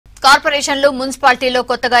కార్పొరేషన్లు మున్సిపాలిటీలో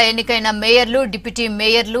కొత్తగా ఎన్నికైన మేయర్లు డిప్యూటీ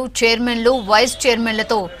మేయర్లు చైర్మన్లు వైస్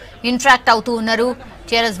చైర్మన్లతో ఇంటరాక్ట్ అవుతూ ఉన్నారు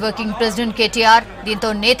టీఆర్ఎస్ వర్కింగ్ ప్రెసిడెంట్ కేటీఆర్. దీంతో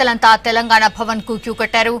నేతలంతా తెలంగాణ భవన్ కు క్యూ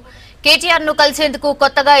కట్టారు. కేటీఆర్ ను కలిసేందుకు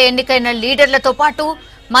కొత్తగా ఎన్నికైన లీడర్లతో పాటు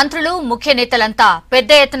మంత్రులు ముఖ్య నేతలంతా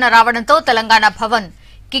పెద్ద ఎత్తున రావడంతో తెలంగాణ భవన్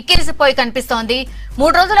కిక్కిరిసిపోయి కనిపిస్తోంది.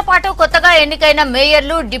 3 రోజుల పాటు కొత్తగా ఎన్నికైన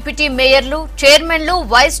మేయర్లు డిప్యూటీ మేయర్లు చైర్మన్లు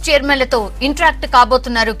వైస్ చైర్మన్లతో ఇంటరాక్ట్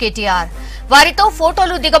కాబోతున్నారు కేటీఆర్. వారితో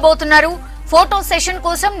ఫోటోలు దిగబోతున్నారు. ఫోటో సెషన్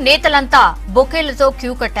కోసం నేతలంతా బొకేలతో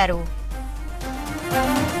క్యూ కట్టారు.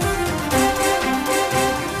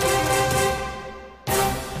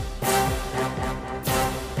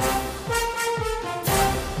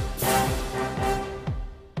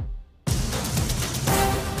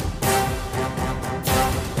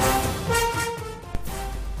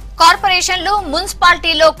 కార్పొరేషన్లు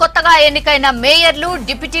మున్సిపాలిటీలో కొత్తగా ఎన్నికైన మేయర్లు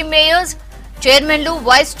డిప్యూటీ మేయర్స్ చైర్మన్లు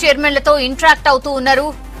వైస్ చైర్మన్లతో ఇంటరాక్ట్ అవుతూ ఉన్నారు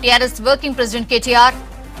టీఆర్ఎస్ వర్కింగ్ ప్రెసిడెంట్ కేటీఆర్.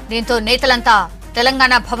 దీంతో నేతలంతా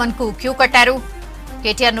తెలంగాణ భవన్ కు క్యూ కట్టారు.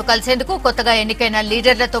 కేటీఆర్ ను కలిసేందుకు కొత్తగా ఎన్నికైన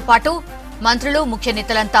లీడర్లతో పాటు మంత్రులు ముఖ్య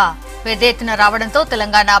నేతలంతా పెద్ద ఎత్తున రావడంతో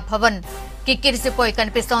తెలంగాణ భవన్ కిక్కిరిసిపోయి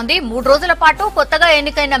కనిపిస్తోంది. 3 రోజుల పాటు కొత్తగా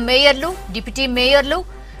ఎన్నికైన మేయర్లు డిప్యూటీ మేయర్లు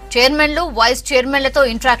చైర్మన్లు వైస్ చైర్మన్లతో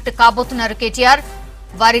ఇంటరాక్ట్ కాబోతున్నారు కేటీఆర్.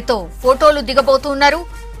 వారితో ఫోటోలు దిగబోతూ ఉన్నారు.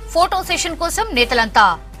 ఫోటో సెషన్ కోసం నేతలంతా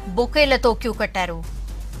బొకేలతో క్యూ కట్టారు.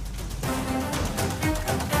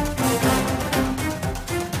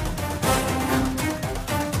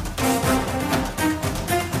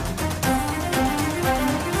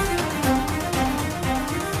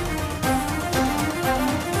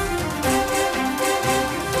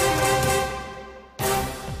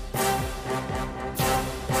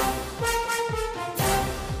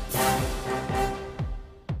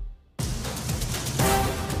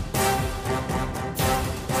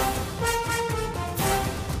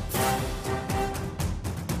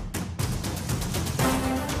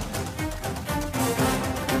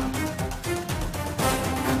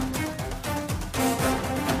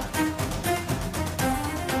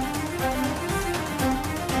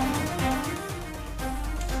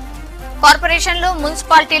 కార్పొరేషన్లు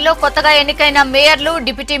మున్సిపాలిటీలో కొత్తగా ఎన్నికైన మేయర్లు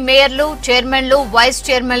డిప్యూటీ మేయర్లు చైర్మన్లు వైస్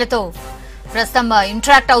చైర్మన్లతో ప్రస్తుతం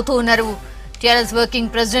ఇంటరాక్ట్ అవుతూ ఉన్నారు టీఆర్ఎస్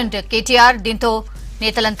వర్కింగ్ ప్రెసిడెంట్ కేటీఆర్. దీంతో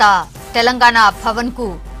నేతలంతా తెలంగాణ భవన్ కు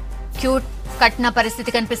క్యూ కట్టిన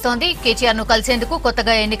పరిస్థితి కనిపిస్తోంది. కేటీఆర్ ను కలిసేందుకు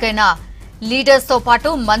కొత్తగా ఎన్నికైన లీడర్స్ తో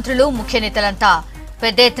పాటు మంత్రులు ముఖ్య నేతలంతా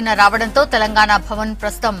పెద్ద ఎత్తున రావడంతో తెలంగాణ భవన్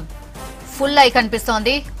ప్రస్తుతం ఫుల్ అయి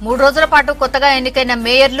కనిపిస్తోంది. 3 రోజుల పాటు కొత్తగా ఎన్నికైన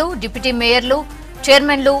మేయర్లు డిప్యూటీ మేయర్లు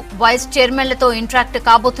చైర్మన్లు వైస్ చైర్మన్లతో ఇంటరాక్ట్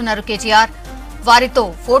కాబోతున్నారు కేటీఆర్. వారితో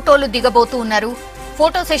ఫోటోలు దిగబోతూ ఉన్నారు.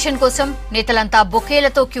 ఫోటో సెషన్ కోసం నేతలంతా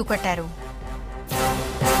బొకేలతో క్యూ కట్టారు.